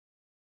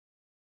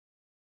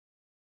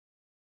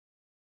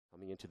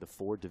Coming into the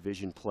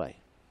 4-division play.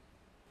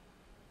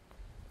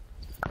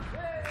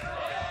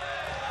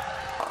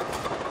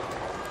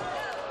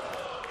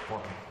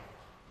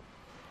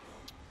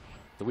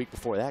 The week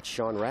before that,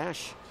 Sean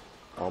Rash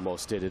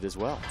almost did it as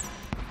well.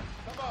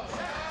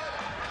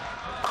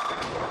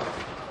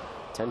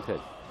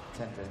 10-pin.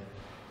 10-pin.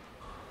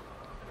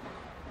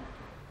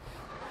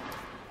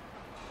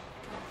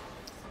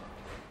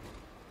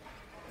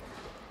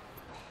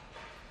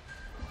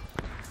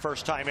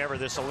 First time ever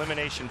this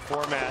elimination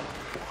format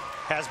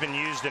has been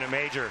used in a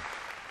major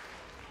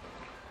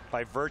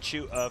by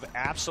virtue of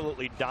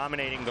absolutely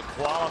dominating the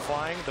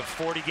qualifying, the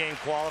 40-game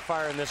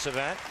qualifier in this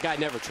event. Guy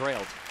never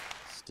trailed.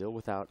 Still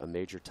without a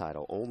major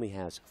title, only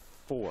has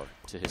 4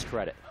 to his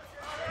credit.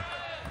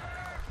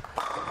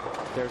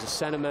 There's a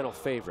sentimental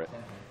favorite.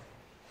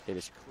 It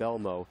is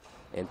Belmonte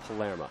and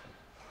Palermma.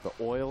 The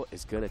oil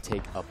is going to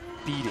take a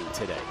beating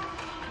today.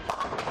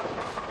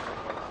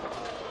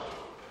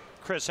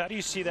 Chris, how do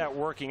you see that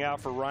working out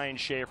for Ryan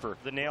Shafer?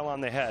 The nail on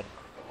the head.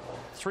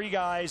 3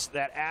 guys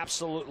that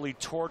absolutely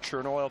torture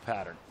an oil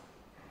pattern.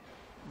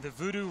 The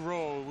voodoo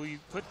roll we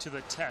put to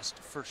the test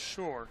for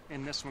sure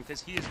in this one,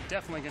 because he is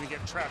definitely going to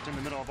get trapped in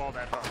the middle of all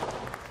that hook.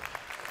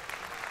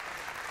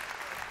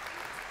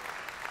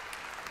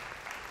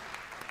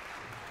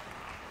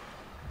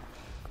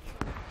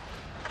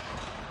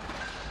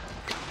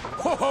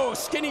 Whoa,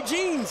 skinny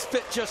jeans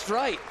fit just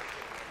right.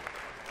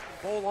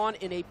 Bowl on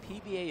in a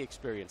PBA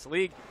Experience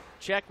League.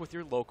 Check with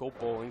your local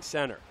bowling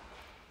center.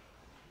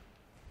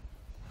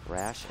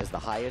 Rash has the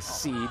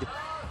highest seed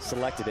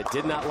selected. It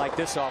did not like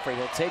this offering.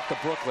 He'll take the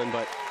Brooklyn,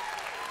 but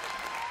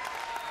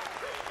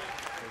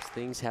those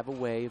things have a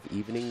way of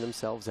evening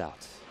themselves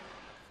out.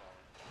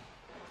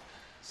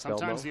 Sometimes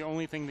Belmonte. the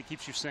only thing that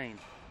keeps you sane.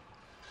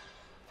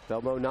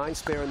 Belmonte 9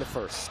 spare in the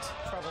first.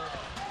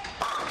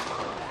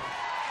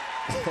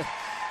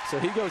 So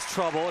he goes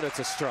trouble, and it's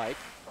a strike.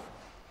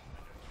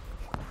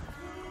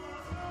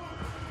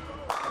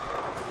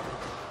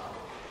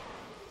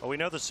 Well, we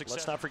know the success.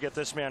 Let's not forget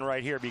this man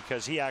right here,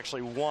 because he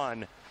actually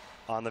won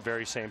on the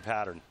very same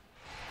pattern.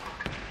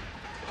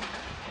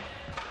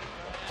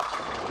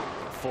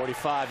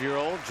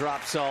 45-year-old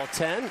drops all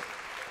 10.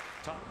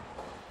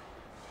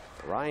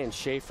 Ryan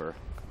Shafer,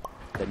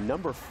 the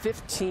number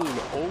 15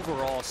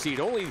 overall seed,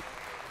 only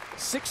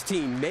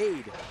 16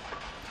 made.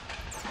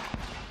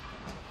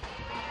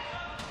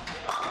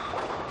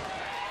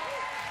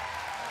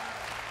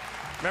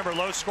 Remember,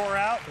 low score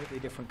out? Completely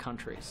different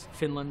countries,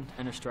 Finland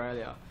and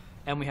Australia.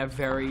 And we have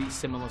very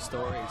similar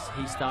stories.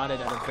 He started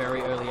at a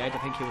very early age. I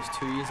think he was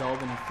 2 years old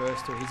when he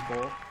first threw his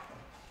ball.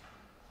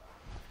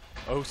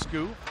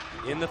 Osku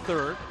in the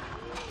third,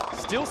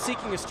 still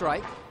seeking a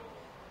strike.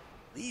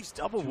 Leaves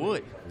double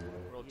wood.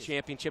 World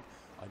Championship,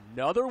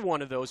 another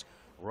one of those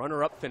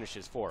runner-up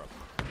finishes for him.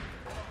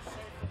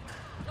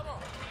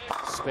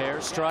 Spare,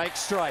 strike,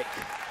 strike.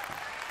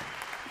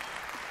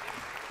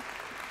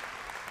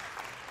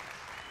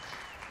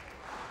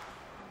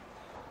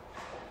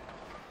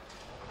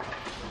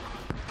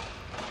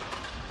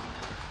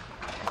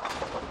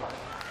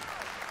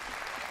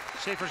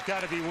 Shafer's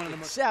got to be one of the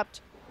most.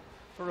 Except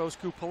for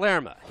Osku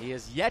Palermma. He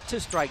is yet to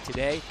strike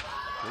today.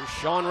 Here's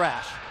Sean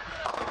Rash.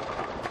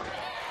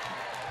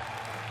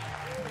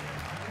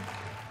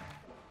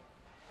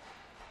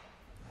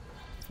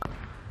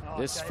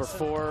 This for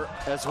 4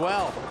 as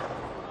well.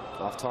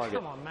 Off target.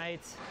 Come on,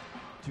 mate.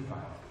 2-5.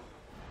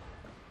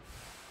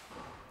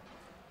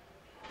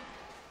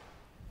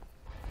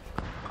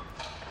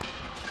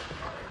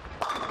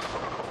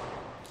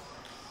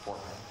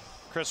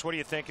 Chris, what do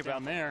you think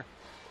about there?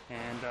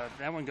 And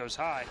that one goes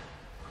high.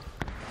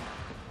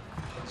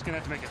 He's going to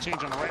have to make a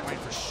change on the right lane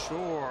for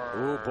sure.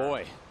 Oh,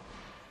 boy.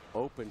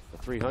 Open the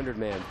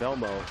 300-man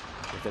Belmonte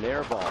with an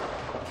air ball.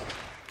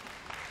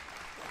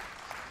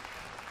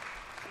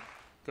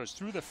 Goes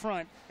through the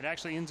front. It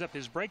actually ends up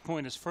his break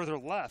point is further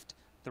left.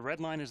 The red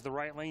line is the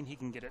right lane. He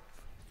can get it.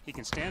 He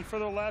can stand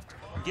further left,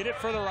 get it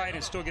further right,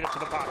 and still get it to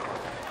the pocket.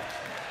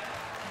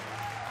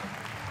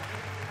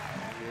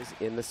 He is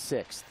in the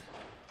 6th.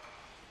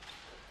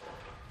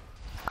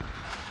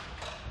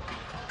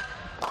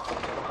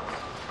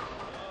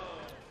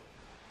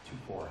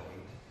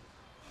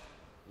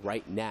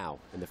 Right now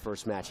in the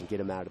first match and get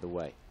him out of the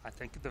way. I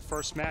think the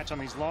first match on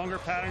these longer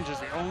patterns is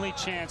the only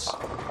chance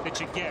that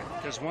you get,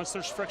 because once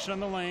there's friction on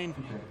the lane,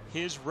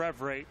 his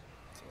rev rate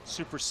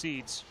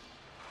supersedes.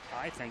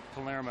 I think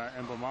Palermma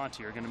and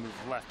Belmonte are going to move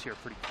left here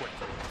pretty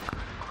quickly.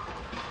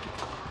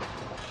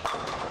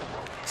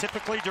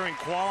 Typically during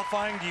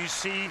qualifying, do you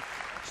see,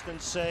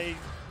 say,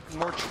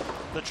 more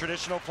the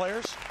traditional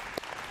players?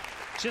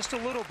 Just a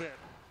little bit.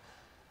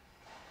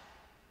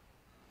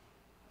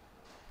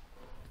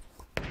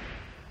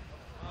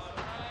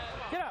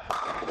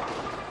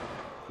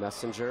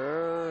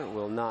 Messenger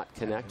will not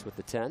connect with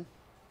the 10.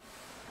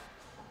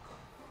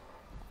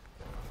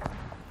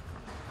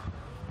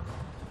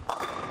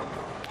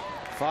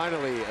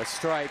 Finally, a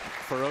strike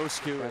for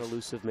Osku, an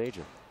elusive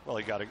major. Well,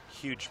 he got a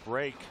huge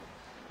break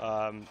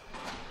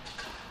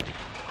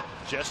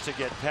just to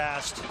get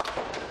past.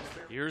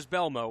 Here's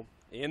Belmonte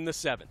in the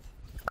 7th.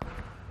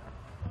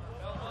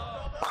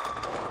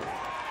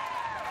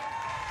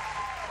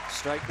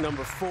 Strike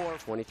number 4.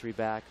 23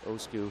 back,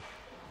 Osku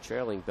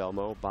trailing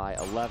Belmo by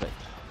 11.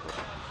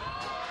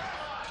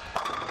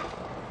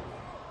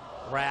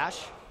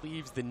 Rash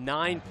leaves the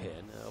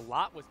 9-pin.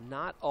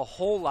 Not a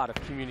whole lot of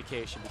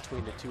communication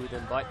between the two of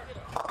them, but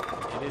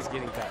it is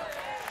getting better.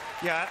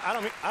 Yeah,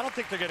 I don't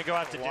think they're going to go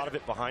out to a lot of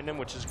it behind them,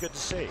 which is good to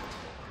see.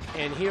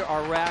 And here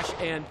are Rash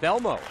and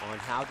Belmo on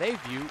how they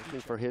view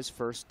for his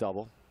first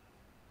double.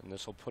 And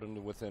this will put him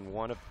to within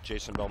 1 of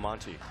Jason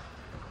Belmonte.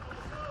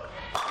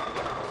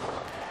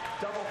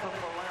 Double for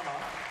Palermma.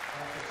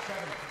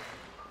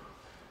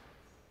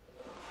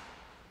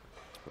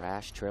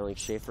 Rash trailing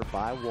Shafer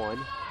by 1.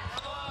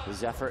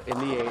 His effort in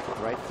the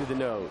 8th, right through the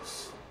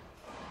nose.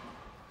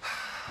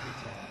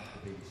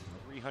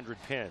 300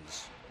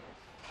 pins.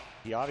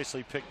 He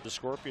obviously picked the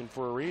Scorpion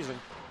for a reason.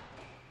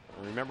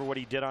 And remember what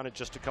he did on it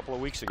just a couple of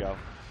weeks ago.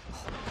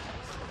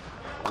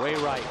 Way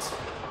right.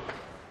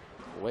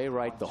 Way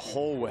right the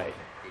whole way.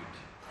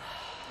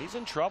 He's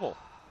in trouble.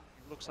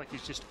 Looks like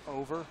he's just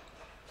overamping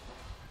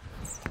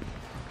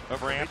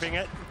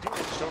it.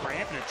 Just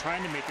overamping it,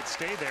 trying to make it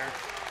stay there.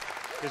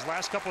 His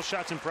last couple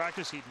shots in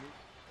practice, he'd move.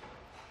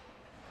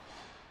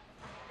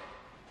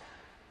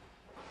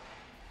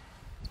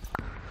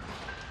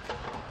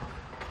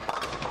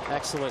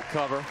 Excellent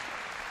cover.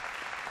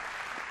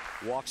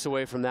 Walks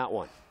away from that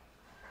one.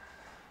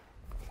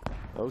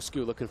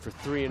 Osku looking for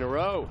 3 in a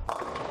row.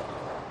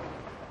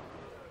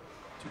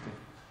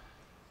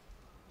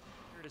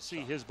 Here to see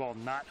his ball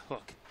not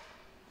hook.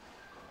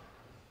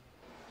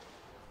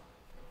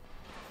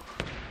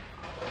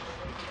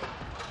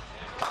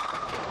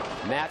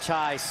 Match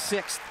high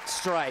 6th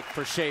strike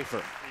for Shafer.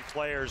 3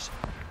 players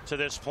to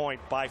this point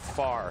by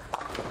far.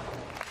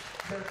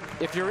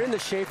 If you're in the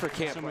Shafer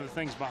camp, Some of the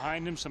things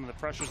behind him, some of the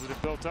pressures that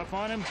have built up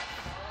on him,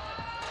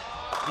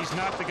 he's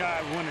not the guy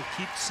I want to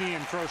keep seeing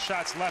throw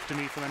shots left to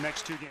me for the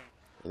next 2 games.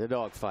 in the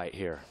dogfight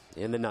here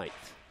in the 9th.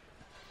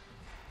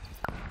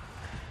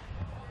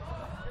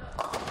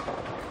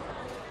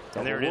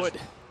 And there it is.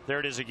 There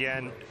it is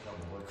again.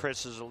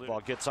 Chris is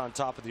ball gets on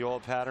top of the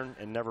old pattern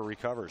and never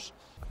recovers.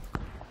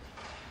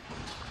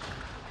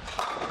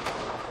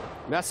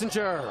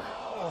 Messenger.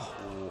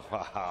 Oh,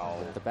 wow.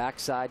 The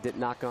backside didn't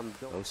knock on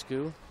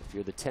Osku. If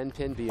you're the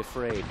 10-pin, be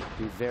afraid.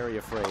 Be very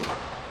afraid.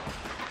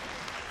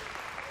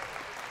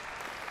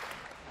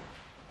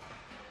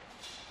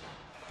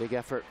 Big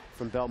effort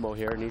from Belmo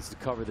here. Needs to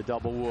cover the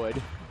double wood.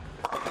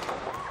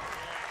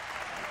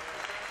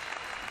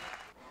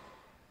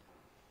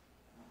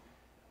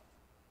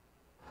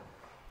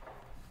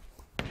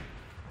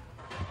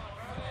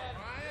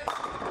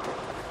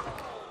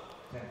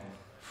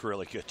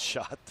 Really good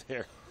shot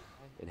there.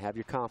 And have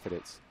your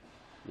confidence.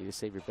 You need to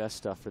save your best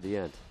stuff for the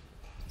end.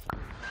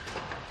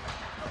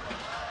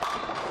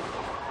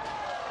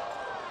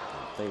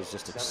 Thing's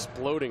just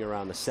exploding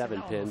around the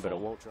 7-pin, but it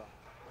won't drop.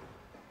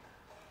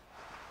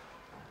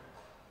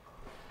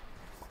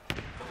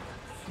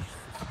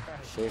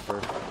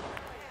 Shafer.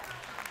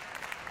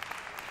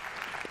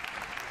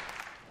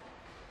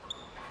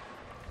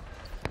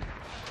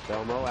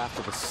 Belmo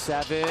after the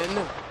 7.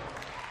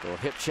 Little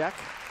hip check.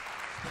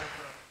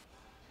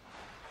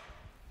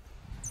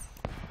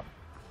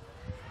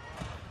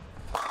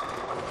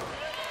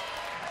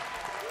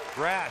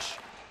 Rash.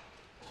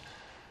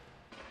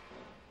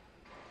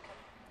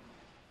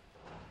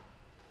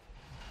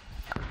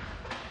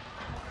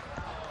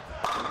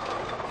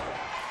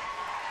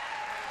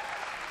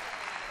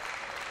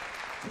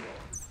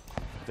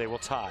 They will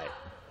tie.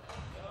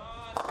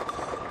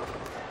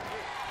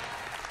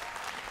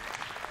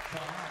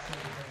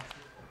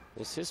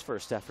 It's his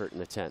first effort in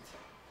the 10th.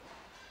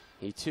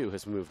 He too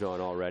has moved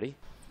on already.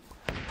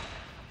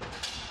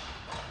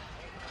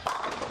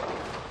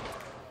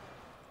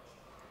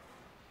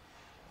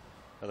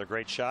 Another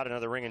great shot,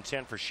 another ring and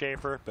 10 for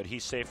Shafer, but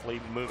he's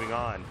safely moving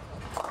on.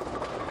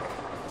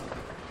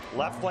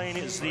 Left lane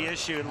is the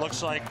issue, it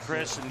looks like,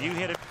 Chris, and you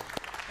hit it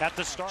at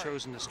the start.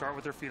 Chosen to start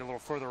with their feet a little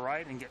further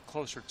right and get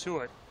closer to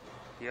it.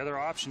 The other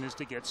option is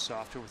to get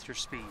softer with your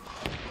speed.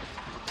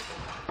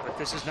 But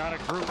this is not a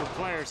group of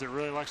players that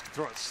really likes to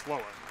throw it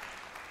slower.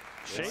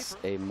 It's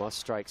a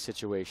must-strike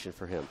situation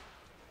for him.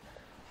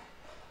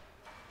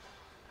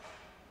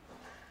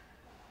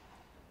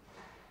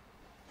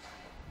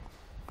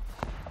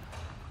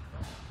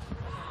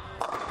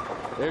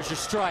 There's your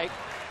strike.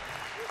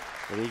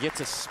 And he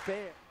gets a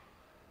spare.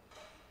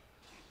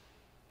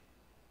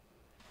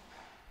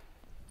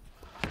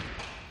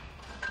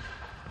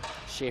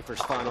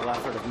 Shafer's final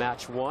effort of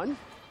match 1.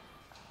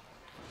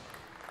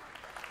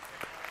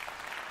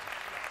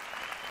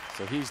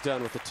 So he's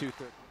done with the 2-3.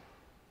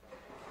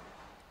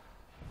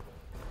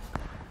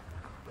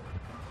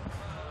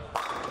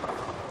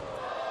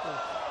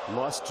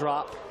 Must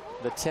drop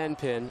the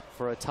 10-pin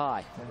for a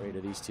tie. Great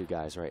to these two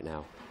guys right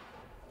now.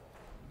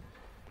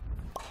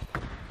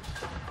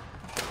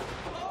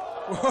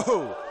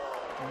 Whoa!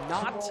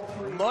 Not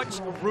much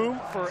room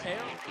for error.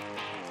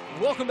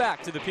 Welcome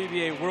back to the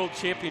PBA World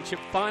Championship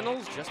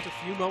Finals. Just a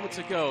few moments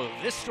ago,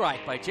 this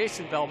strike by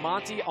Jason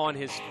Belmonte on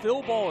his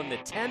fill ball in the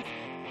 10th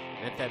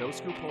meant that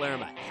Osku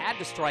Palermma had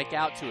to strike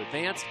out to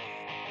advance.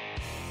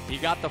 He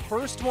got the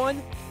first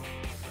one,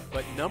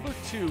 but number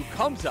 2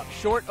 comes up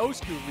short.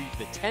 Osku leaves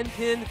the 10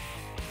 pin,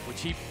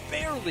 which he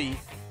barely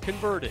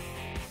converted.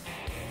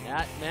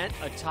 That meant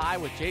a tie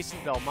with Jason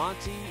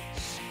Belmonte,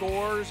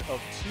 scores of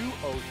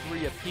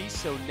 203 apiece.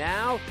 So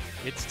now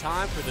it's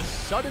time for the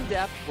sudden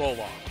death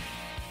roll-off.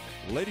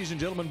 Ladies and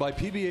gentlemen, by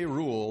PBA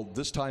rule,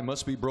 this tie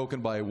must be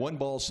broken by a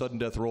one-ball sudden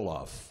death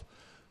roll-off.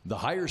 The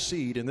higher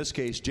seed, in this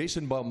case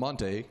Jason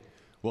Belmonte,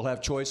 will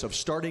have choice of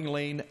starting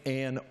lane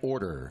and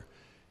order.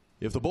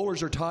 If the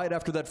bowlers are tied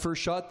after that first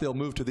shot, they'll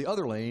move to the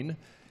other lane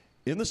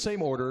in the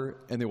same order,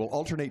 and they will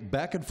alternate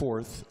back and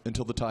forth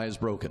until the tie is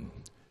broken.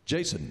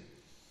 Jason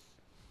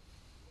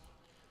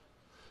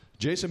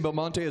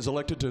Belmonte is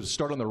elected to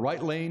start on the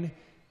right lane.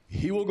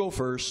 He will go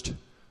first.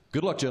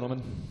 Good luck,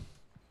 gentlemen.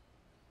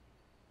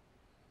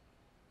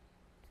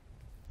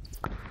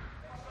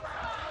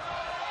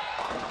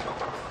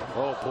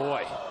 Oh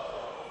boy.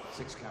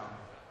 6 count.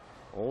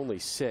 Only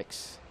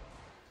 6.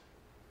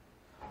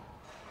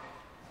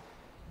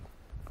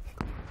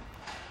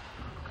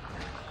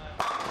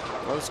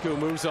 Osku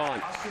moves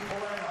on. Osku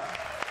Palermma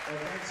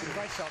advances.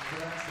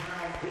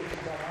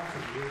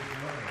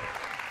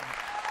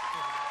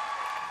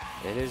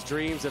 And his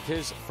dreams of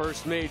his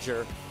first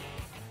major,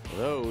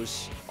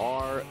 those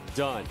are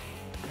done.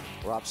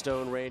 Rob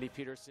Stone, Randy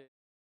Peterson.